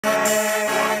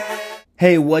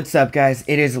Hey, what's up guys?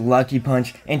 It is Lucky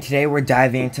Punch, and today we're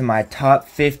diving into my top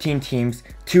 15 teams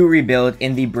to rebuild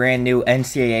in the brand new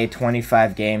NCAA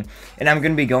 25 game. And I'm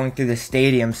going to be going through the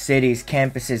stadiums, cities,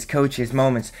 campuses, coaches,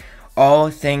 moments,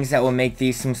 all things that will make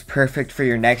these teams perfect for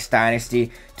your next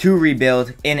dynasty to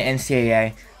rebuild in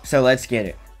NCAA. So let's get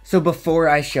it. So before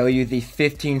I show you the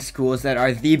 15 schools that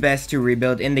are the best to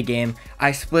rebuild in the game,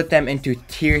 I split them into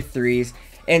tier 3s,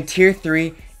 and tier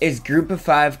 3 is group of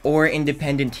 5 or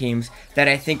independent teams that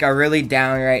I think are really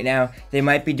down right now. They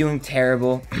might be doing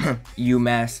terrible,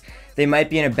 UMass. They might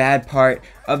be in a bad part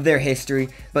of their history,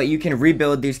 but you can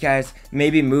rebuild these guys,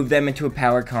 maybe move them into a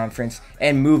power conference,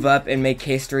 and move up and make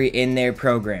history in their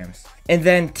programs. And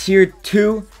then tier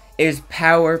 2 is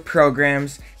power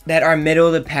programs that are middle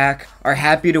of the pack, are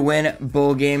happy to win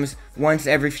bowl games once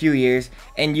every few years,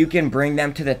 and you can bring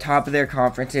them to the top of their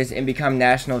conferences and become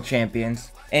national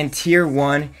champions. And tier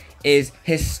 1 is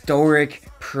historic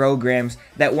programs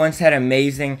that once had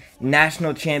amazing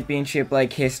national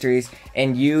championship-like histories,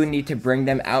 and you need to bring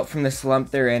them out from the slump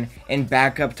they're in and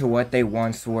back up to what they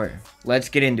once were. Let's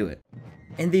get into it.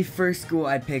 And the first school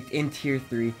I picked in tier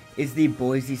 3 is the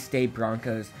Boise State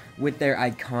Broncos, with their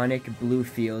iconic blue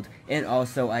field and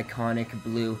also iconic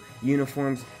blue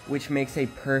uniforms, which makes a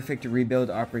perfect rebuild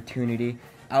opportunity.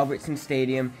 Albertson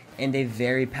Stadium and a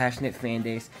very passionate fan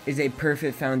base is a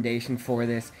perfect foundation for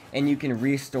this, and you can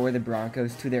restore the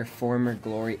Broncos to their former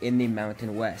glory in the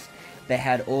Mountain West. They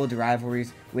had old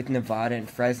rivalries with Nevada and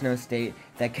Fresno State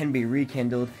that can be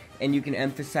rekindled, and you can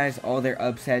emphasize all their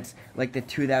upsets like the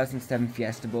 2007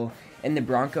 Fiesta Bowl. And the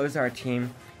Broncos are a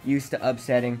team used to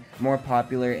upsetting more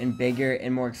popular and bigger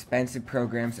and more expensive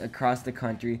programs across the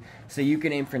country, so you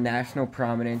can aim for national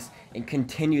prominence and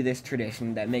continue this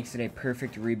tradition that makes it a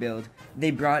perfect rebuild.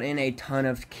 They brought in a ton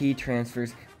of key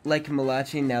transfers like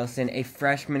Malachi Nelson, a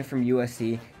freshman from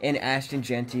USC, and Ashton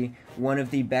Jeanty, one of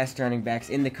the best running backs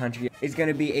in the country, is going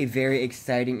to be a very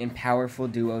exciting and powerful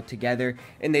duo together.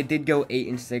 And they did go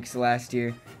 8-6 last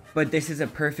year, but this is a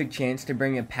perfect chance to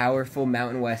bring a powerful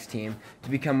Mountain West team to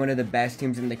become one of the best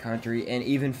teams in the country and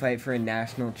even fight for a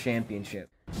national championship.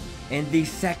 And the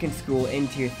second school in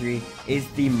tier 3 is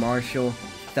the Marshall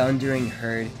Thundering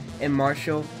Herd, and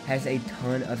Marshall has a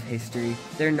ton of history.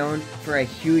 They're known for a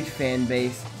huge fan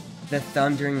base, the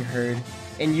Thundering Herd,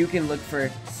 and you can look for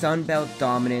Sunbelt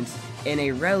dominance in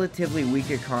a relatively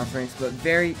weaker conference, but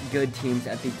very good teams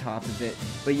at the top of it.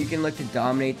 But you can look to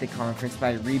dominate the conference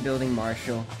by rebuilding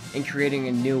Marshall and creating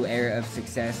a new era of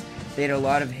success. They had a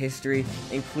lot of history,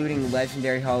 including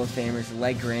legendary Hall of Famers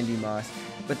like Randy Moss,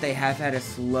 but they have had a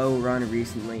slow run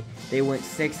recently. They went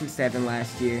 6-7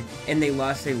 last year, and they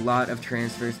lost a lot of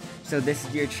transfers, so this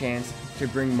is your chance to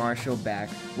bring Marshall back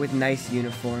with nice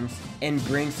uniforms and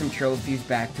bring some trophies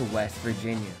back to West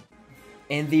Virginia.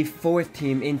 And the fourth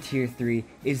team in tier 3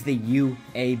 is the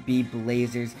UAB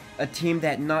Blazers, a team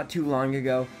that not too long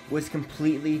ago was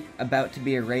completely about to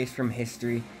be erased from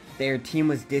history. Their team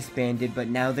was disbanded, but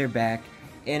now they're back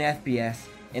in FBS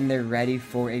and they're ready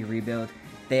for a rebuild.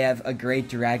 They have a great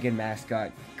dragon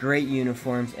mascot, great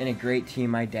uniforms, and a great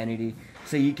team identity,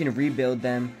 so you can rebuild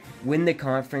them, win the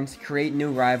conference, create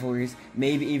new rivalries,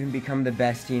 maybe even become the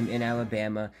best team in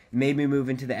Alabama, maybe move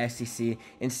into the SEC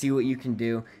and see what you can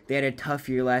do. They had a tough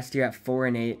year last year at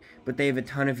 4-8, but they have a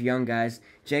ton of young guys.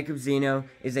 Jacob Zeno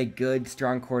is a good,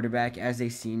 strong quarterback as a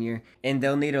senior, and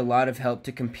they'll need a lot of help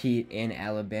to compete in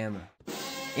Alabama.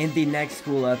 And the next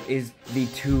school up is the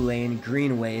Tulane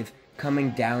Green Wave, coming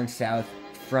down south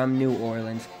from New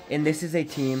Orleans, and this is a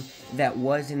team that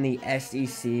was in the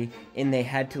SEC and they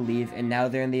had to leave, and now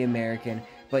they're in the American,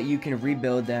 but you can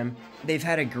rebuild them. They've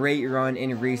had a great run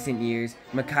in recent years.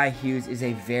 Mekhi Hughes is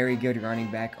a very good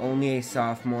running back, only a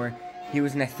sophomore. He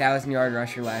was an 1,000-yard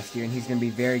rusher last year, and he's going to be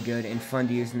very good and fun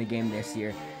to use in the game this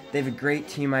year. They have a great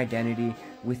team identity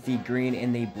with the green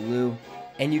and the blue,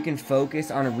 and you can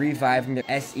focus on reviving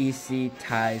their SEC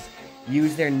ties,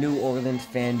 use their New Orleans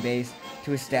fan base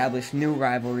to establish new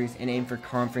rivalries and aim for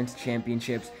conference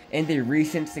championships. And the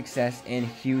recent success and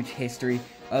huge history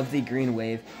of the Green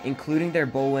Wave, including their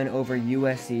bowl win over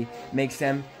USC, makes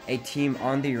them a team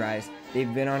on the rise.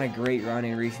 They've been on a great run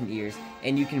in recent years,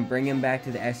 and you can bring them back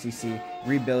to the SEC,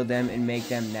 rebuild them, and make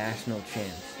them national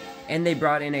champs. And they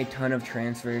brought in a ton of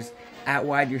transfers at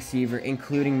wide receiver,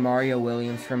 including Mario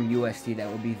Williams from USC that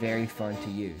will be very fun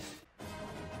to use.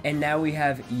 And now we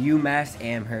have UMass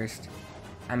Amherst.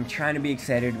 I'm trying to be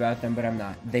excited about them, but I'm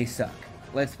not. They suck.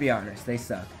 Let's be honest, they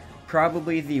suck.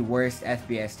 Probably the worst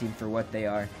FBS team for what they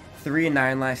are.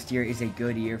 3-9 last year is a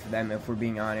good year for them, if we're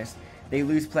being honest. They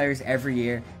lose players every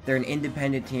year. They're an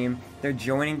independent team. They're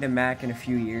joining the MAC in a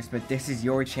few years, but this is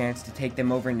your chance to take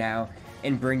them over now.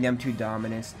 and bring them to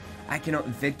dominance.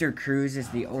 Victor Cruz is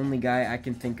the only guy I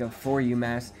can think of for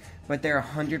UMass, but they're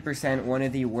 100% one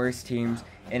of the worst teams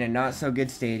in a not-so-good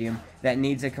stadium that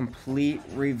needs a complete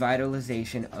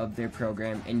revitalization of their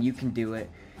program, and you can do it.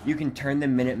 You can turn the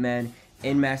Minutemen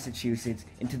in Massachusetts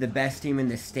into the best team in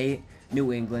the state,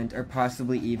 New England, or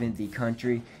possibly even the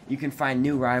country. You can find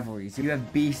new rivalries. You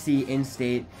have BC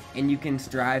in-state, and you can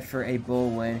strive for a bowl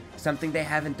win, something they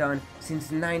haven't done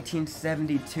since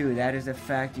 1972. That is a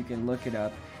fact. You can look it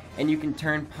up. And you can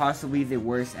turn possibly the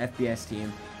worst FBS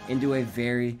team into a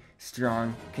very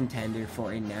strong contender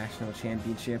for a national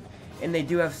championship. And they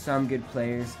do have some good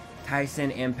players.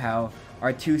 Tyson and Powell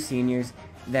are two seniors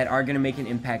that are going to make an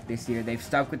impact this year. They've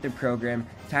stuck with the program.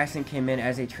 Tyson came in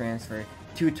as a transfer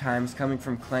 2 times, coming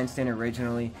from Clemson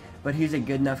originally, but he's a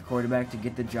good enough quarterback to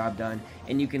get the job done,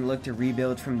 and you can look to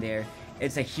rebuild from there.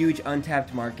 It's a huge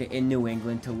untapped market in New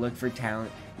England to look for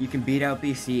talent. You can beat out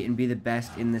BC and be the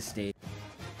best in the state.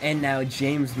 And now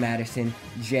James Madison,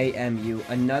 JMU,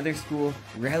 another school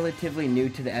relatively new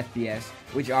to the FBS,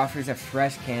 which offers a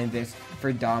fresh canvas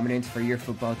for dominance for your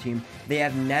football team. They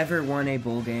have never won a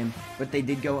bowl game, but they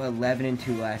did go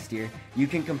 11-2 last year. You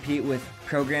can compete with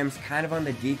programs kind of on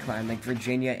the decline like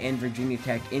Virginia and Virginia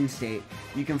Tech in-state.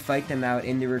 You can fight them out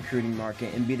in the recruiting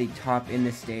market and be the top in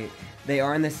the state. They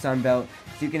are in the Sun Belt,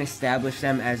 so you can establish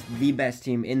them as the best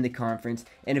team in the conference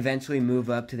and eventually move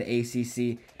up to the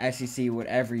ACC, SEC,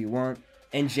 whatever you want.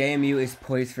 And JMU is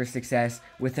poised for success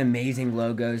with amazing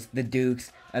logos, the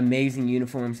Dukes, amazing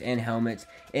uniforms and helmets,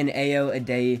 and Ayo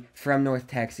Adeyi from North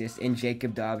Texas and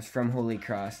Jacob Dobbs from Holy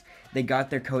Cross. They got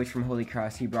their coach from Holy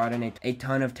Cross. He brought in a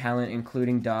ton of talent,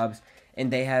 including Dobbs,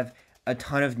 and they have a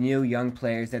ton of new young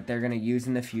players that they're going to use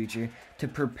in the future to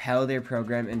propel their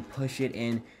program and push it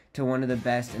in to one of the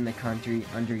best in the country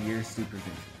under your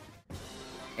supervision.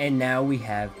 And now we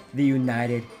have the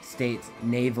United States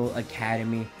Naval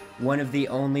Academy, one of the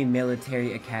only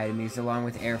military academies along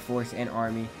with Air Force and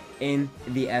Army in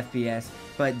the FBS,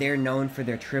 but they're known for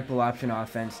their triple option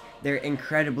offense, their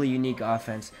incredibly unique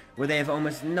offense, where they have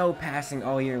almost no passing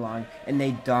all year long, and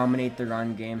they dominate the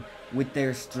run game with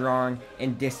their strong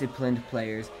and disciplined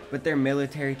players, but their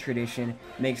military tradition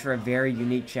makes for a very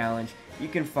unique challenge. You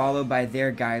can follow by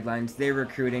their guidelines, their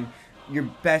recruiting. Your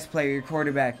best player, your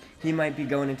quarterback, he might be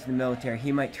going into the military.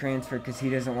 He might transfer because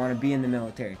he doesn't want to be in the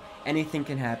military. Anything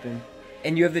can happen.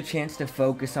 And you have the chance to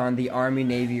focus on the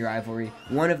Army-Navy rivalry,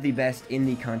 one of the best in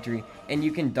the country, and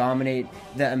you can dominate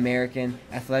the American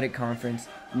Athletic Conference,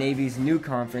 Navy's new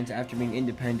conference after being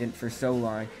independent for so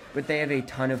long, but they have a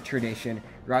ton of tradition.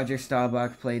 Roger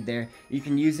Staubach played there. You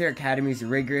can use their academy's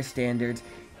rigorous standards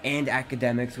and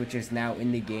academics, which is now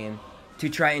in the game, to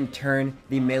try and turn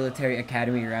the military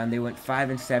academy around. They went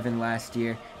 5-7 last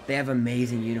year. They have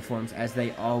amazing uniforms, as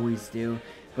they always do.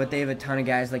 But they have a ton of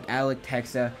guys like Alec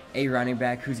Texa, a running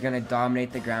back who's going to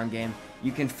dominate the ground game.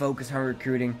 You can focus on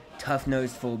recruiting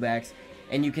tough-nosed fullbacks,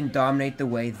 and you can dominate the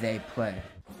way they play.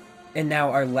 And now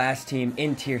our last team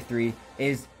in Tier 3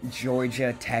 is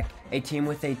Georgia Tech, a team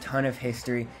with a ton of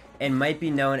history and might be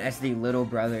known as the little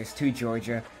brothers to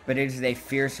Georgia, but it is a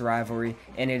fierce rivalry,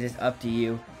 and it is up to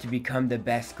you to become the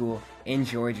best school in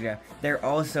Georgia. They're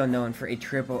also known for a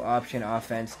triple option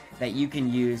offense that you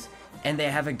can use, and they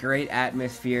have a great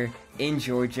atmosphere in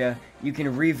Georgia. You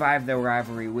can revive the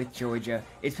rivalry with Georgia.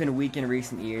 It's been weak in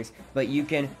recent years, but you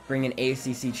can bring an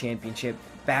ACC championship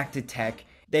back to Tech.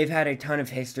 They've had a ton of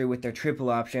history with their triple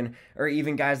option, or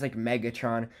even guys like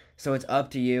Megatron, so it's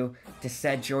up to you to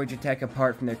set Georgia Tech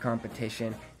apart from their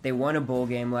competition. They won a bowl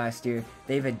game last year.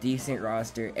 They have a decent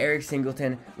roster. Eric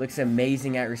Singleton looks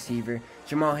amazing at receiver.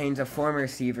 Jamal Haynes, a former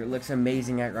receiver, looks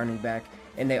amazing at running back,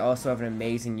 and they also have an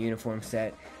amazing uniform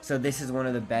set. So this is one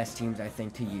of the best teams, I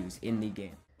think, to use in the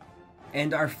game.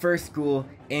 And our first school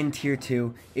in Tier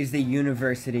 2 is the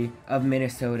University of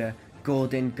Minnesota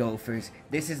Golden Gophers.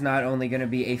 This is not only going to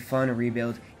be a fun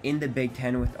rebuild in the Big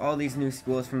Ten with all these new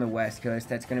schools from the West Coast,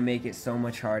 that's going to make it so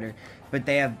much harder, but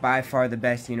they have by far the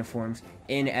best uniforms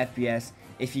in FBS.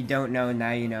 If you don't know,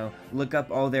 now you know. Look up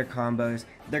all their combos.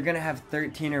 They're going to have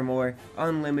 13 or more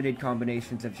unlimited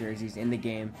combinations of jerseys in the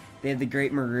game. They have the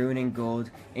great maroon and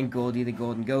gold, and Goldie the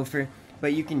Golden Gopher,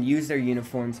 but you can use their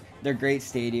uniforms, their great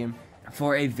stadium,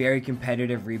 for a very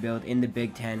competitive rebuild in the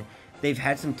Big Ten. They've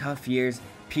had some tough years.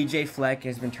 PJ Fleck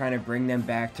has been trying to bring them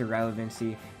back to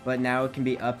relevancy, but now it can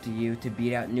be up to you to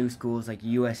beat out new schools like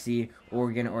USC,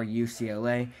 Oregon, or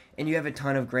UCLA. And you have a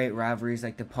ton of great rivalries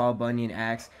like the Paul Bunyan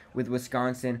Axe with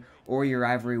Wisconsin or your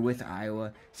rivalry with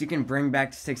Iowa, so you can bring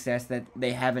back the success that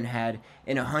they haven't had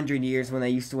in 100 years when they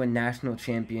used to win national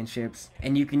championships.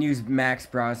 And you can use Max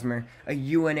Brosmer, a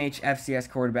UNH FCS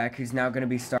quarterback who's now going to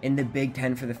be starting in the Big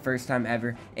Ten for the first time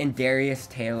ever, and Darius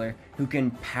Taylor, who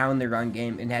can pound the run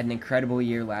game and had an incredible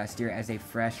year last year as a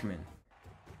freshman.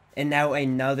 And now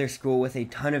another school with a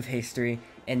ton of history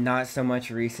and not so much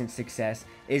recent success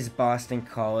is Boston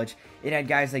College. It had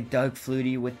guys like Doug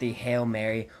Flutie with the Hail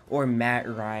Mary, or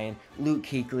Matt Ryan, Luke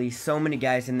Kuechly, so many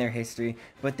guys in their history,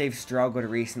 but they've struggled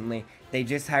recently. They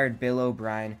just hired Bill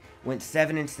O'Brien, went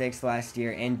 7-6 last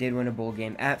year and did win a bowl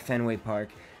game at Fenway Park.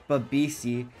 But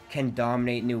BC can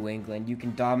dominate New England. You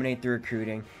can dominate the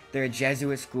recruiting. They're a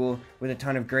Jesuit school with a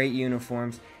ton of great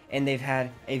uniforms, and they've had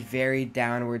a very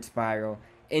downward spiral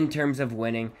in terms of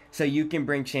winning, so you can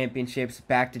bring championships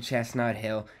back to Chestnut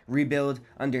Hill, rebuild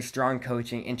under strong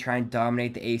coaching, and try and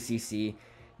dominate the ACC.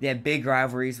 They have big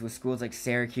rivalries with schools like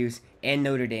Syracuse and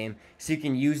Notre Dame, so you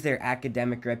can use their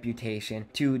academic reputation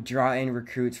to draw in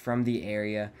recruits from the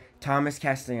area. Thomas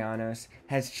Castellanos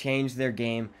has changed their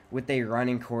game with a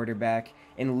running quarterback,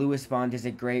 and Lewis Bond is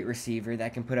a great receiver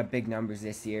that can put up big numbers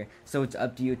this year, so it's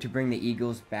up to you to bring the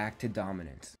Eagles back to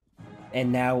dominance.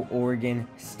 And now Oregon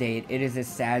State. It is a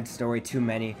sad story to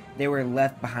many. They were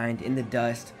left behind in the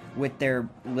dust with their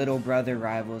little brother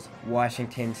rivals,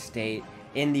 Washington State,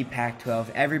 in the Pac-12.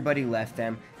 Everybody left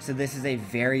them, so this is a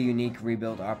very unique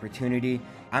rebuild opportunity.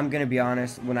 I'm going to be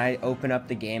honest, when I open up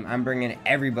the game, I'm bringing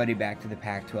everybody back to the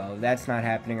Pac-12. That's not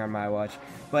happening on my watch.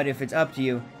 But if it's up to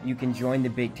you, you can join the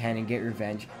Big Ten and get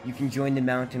revenge. You can join the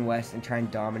Mountain West and try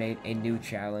and dominate a new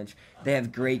challenge. They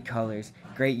have great colors,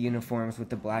 great uniforms with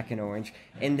the black and orange,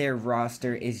 and their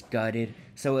roster is gutted,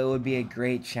 so it would be a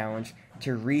great challenge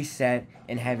to reset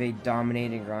and have a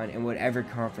dominating run in whatever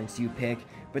conference you pick.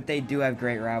 But they do have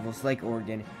great rivals like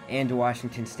Oregon and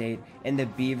Washington State, and the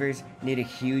Beavers need a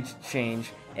huge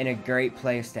change and a great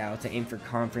play style to aim for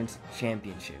conference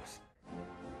championships.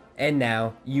 And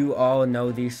now, you all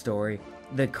know the story.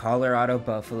 The Colorado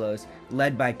Buffaloes,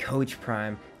 led by Coach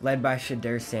Prime, led by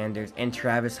Shedeur Sanders and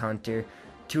Travis Hunter,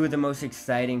 two of the most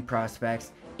exciting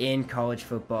prospects in college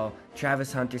football.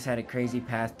 Travis Hunter's had a crazy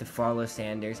path to follow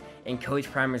Sanders, and Coach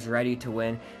Prime is ready to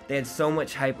win. They had so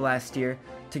much hype last year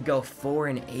to go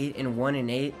 4-8 and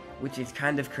 1-8, which is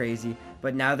kind of crazy,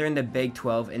 but now they're in the Big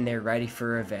 12 and they're ready for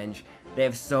revenge. They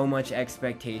have so much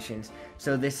expectations,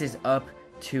 so this is up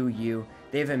to you.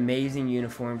 They have amazing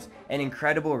uniforms, an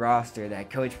incredible roster that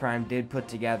Coach Prime did put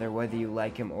together, whether you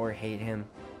like him or hate him.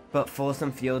 But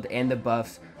Folsom Field and the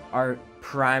Buffs are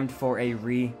primed for a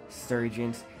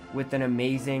resurgence with an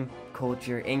amazing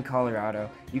culture in Colorado.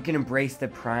 You can embrace the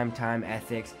primetime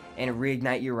ethics and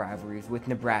reignite your rivalries with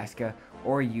Nebraska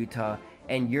or Utah,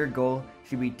 and your goal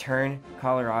should be turn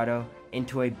Colorado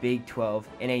into a Big 12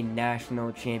 and a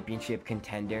national championship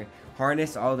contender.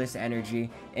 Harness all this energy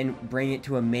and bring it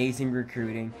to amazing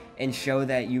recruiting and show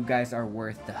that you guys are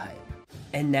worth the hype.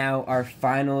 And now our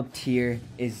final tier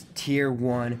is Tier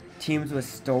 1, teams with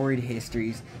storied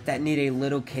histories that need a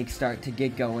little kickstart to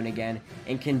get going again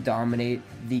and can dominate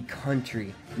the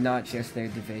country, not just their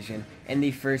division. And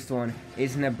the first one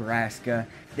is Nebraska.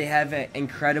 They have an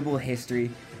incredible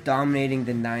history, dominating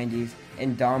the 90s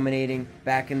and dominating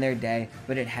back in their day,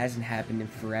 but it hasn't happened in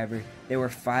forever. They were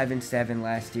 5-7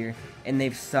 last year, and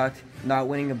they've sucked. Not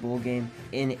winning a bowl game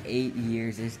in 8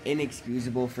 years is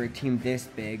inexcusable for a team this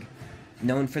big.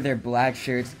 Known for their black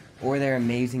shirts or their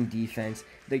amazing defense,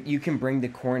 that you can bring the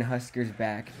Cornhuskers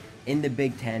back in the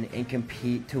Big Ten and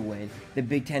compete to win. The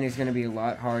Big Ten is going to be a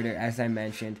lot harder, as I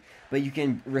mentioned, but you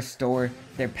can restore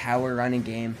their power running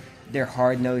game, their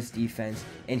hard-nosed defense,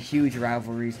 and huge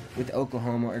rivalries with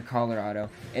Oklahoma or Colorado,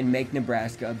 and make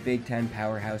Nebraska a Big Ten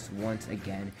powerhouse once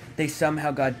again. They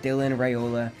somehow got Dylan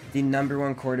Raiola, the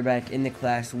 #1 quarterback in the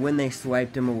class, when they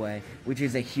swiped him away, which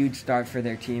is a huge start for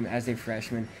their team as a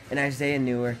freshman, and Isaiah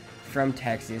Newer from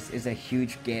Texas is a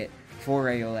huge get for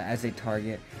Raiola as a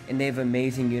target, and they have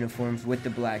amazing uniforms with the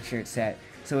black shirt set,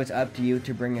 so it's up to you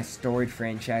to bring a storied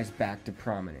franchise back to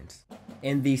prominence.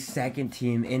 And the second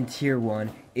team in Tier 1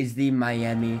 is the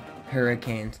Miami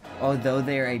Hurricanes. Although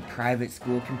they are a private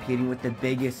school competing with the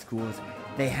biggest schools,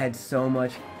 they had so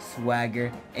much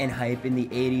swagger and hype in the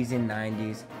 80s and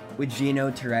 90s with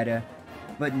Gino Torretta,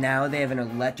 but now they have an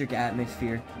electric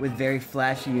atmosphere with very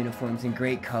flashy uniforms and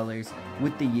great colors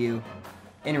with the U.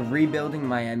 And rebuilding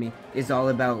Miami is all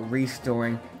about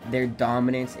restoring their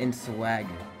dominance and swagger.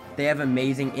 They have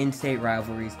amazing in-state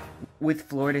rivalries with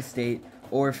Florida State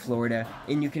or Florida,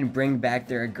 and you can bring back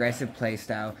their aggressive play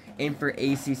style, aim for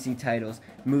ACC titles,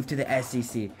 move to the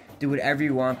SEC. do whatever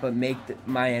you want, but make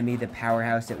Miami the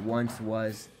powerhouse it once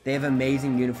was. They have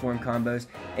amazing uniform combos,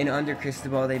 and under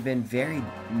Cristobal, they've been very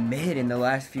mid in the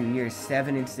last few years,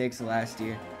 7-6 last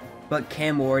year. But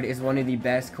Cam Ward is one of the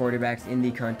best quarterbacks in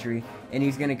the country, and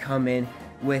he's going to come in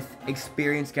with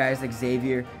experienced guys like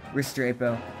Xavier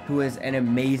Restrepo, who is an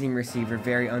amazing receiver,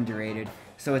 very underrated.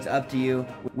 So it's up to you,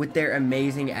 with their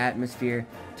amazing atmosphere,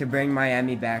 to bring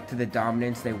Miami back to the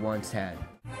dominance they once had.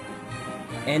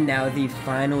 And now the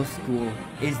final school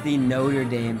is the Notre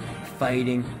Dame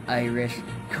Fighting Irish,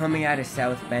 coming out of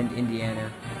South Bend,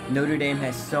 Indiana. Notre Dame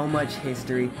has so much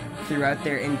history. Throughout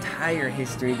their entire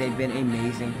history, they've been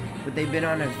amazing, but they've been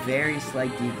on a very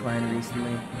slight decline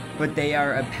recently. But they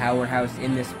are a powerhouse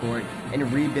in the sport,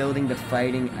 and rebuilding the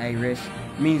Fighting Irish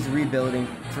means rebuilding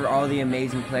for all the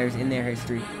amazing players in their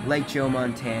history, like Joe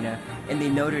Montana,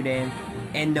 and Notre Dame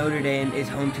is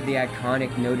home to the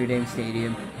iconic Notre Dame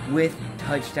Stadium with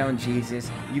Touchdown Jesus.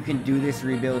 You can do this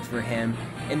rebuild for him,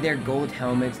 and their gold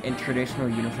helmets and traditional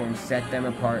uniforms set them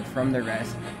apart from the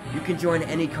rest. You can join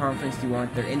any conference you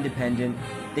want. They're independent.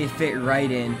 They fit right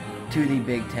in to the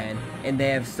Big Ten, and they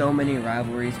have so many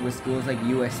rivalries with schools like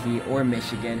USC or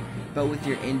Michigan. But with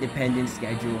your independent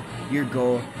schedule, your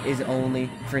goal is only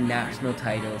for national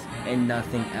titles and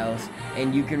nothing else,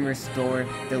 and you can restore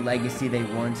the legacy they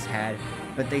once had.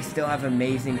 But they still have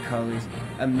amazing colors,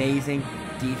 amazing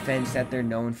defense that they're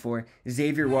known for.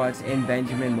 Xavier Watts and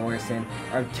Benjamin Morrison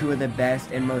are two of the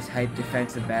best and most hyped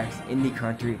defensive backs in the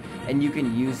country, and you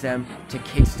can use them to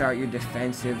kickstart your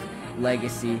defensive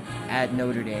legacy at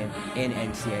Notre Dame and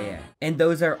NCAA. And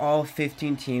those are all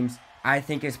 15 teams I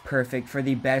think is perfect for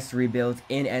the best rebuilds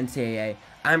in NCAA.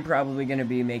 I'm probably going to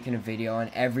be making a video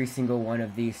on every single one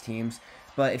of these teams.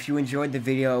 But if you enjoyed the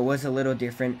video, it was a little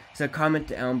different, so comment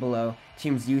down below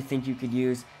teams you think you could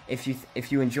use.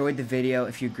 If you enjoyed the video,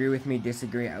 if you agree with me,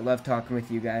 disagree, I love talking with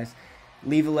you guys.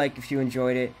 Leave a like if you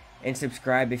enjoyed it, and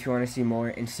subscribe if you want to see more,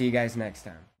 and see you guys next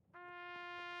time.